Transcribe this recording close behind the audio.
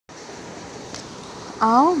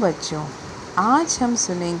आओ बच्चों, आज हम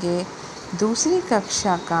सुनेंगे दूसरी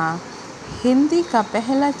कक्षा का हिंदी का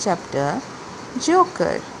पहला चैप्टर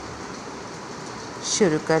जोकर।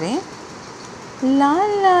 शुरू करें।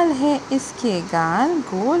 लाल लाल है इसके गाल,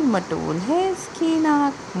 गोल मटोल है इसकी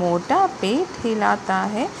नाक, मोटा पेट हिलाता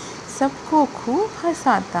है, सबको खूब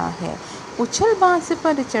हंसाता है, उछल बांस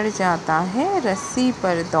पर चढ़ जाता है, रस्सी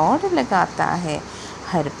पर दौड़ लगाता है,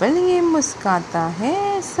 हर पल ये मुस्काता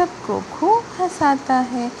है, सबको खूब हंसाता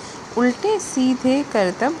है, उल्टे सीधे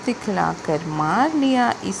करतब दिखलाकर मार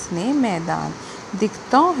लिया इसने मैदान,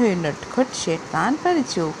 दिखता है नटखट शैतान पर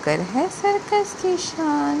जोकर है सर्कस की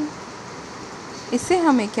शान। इससे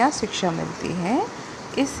हमें क्या शिक्षा मिलती है?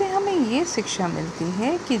 इससे हमें ये शिक्षा मिलती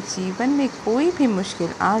है कि जीवन में कोई भी मुश्किल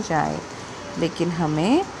आ जाए, लेकिन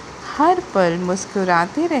हमें हर पल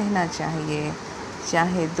मुस्कुराते रहना चाहिए।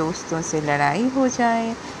 चाहे दोस्तों से लड़ाई हो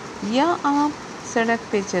जाए, या आप सड़क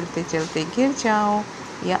पे चलते चलते गिर जाओ,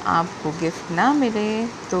 या आपको गिफ्ट ना मिले,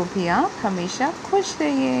 तो भी आप हमेशा खुश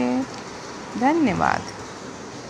रहिए। धन्यवाद।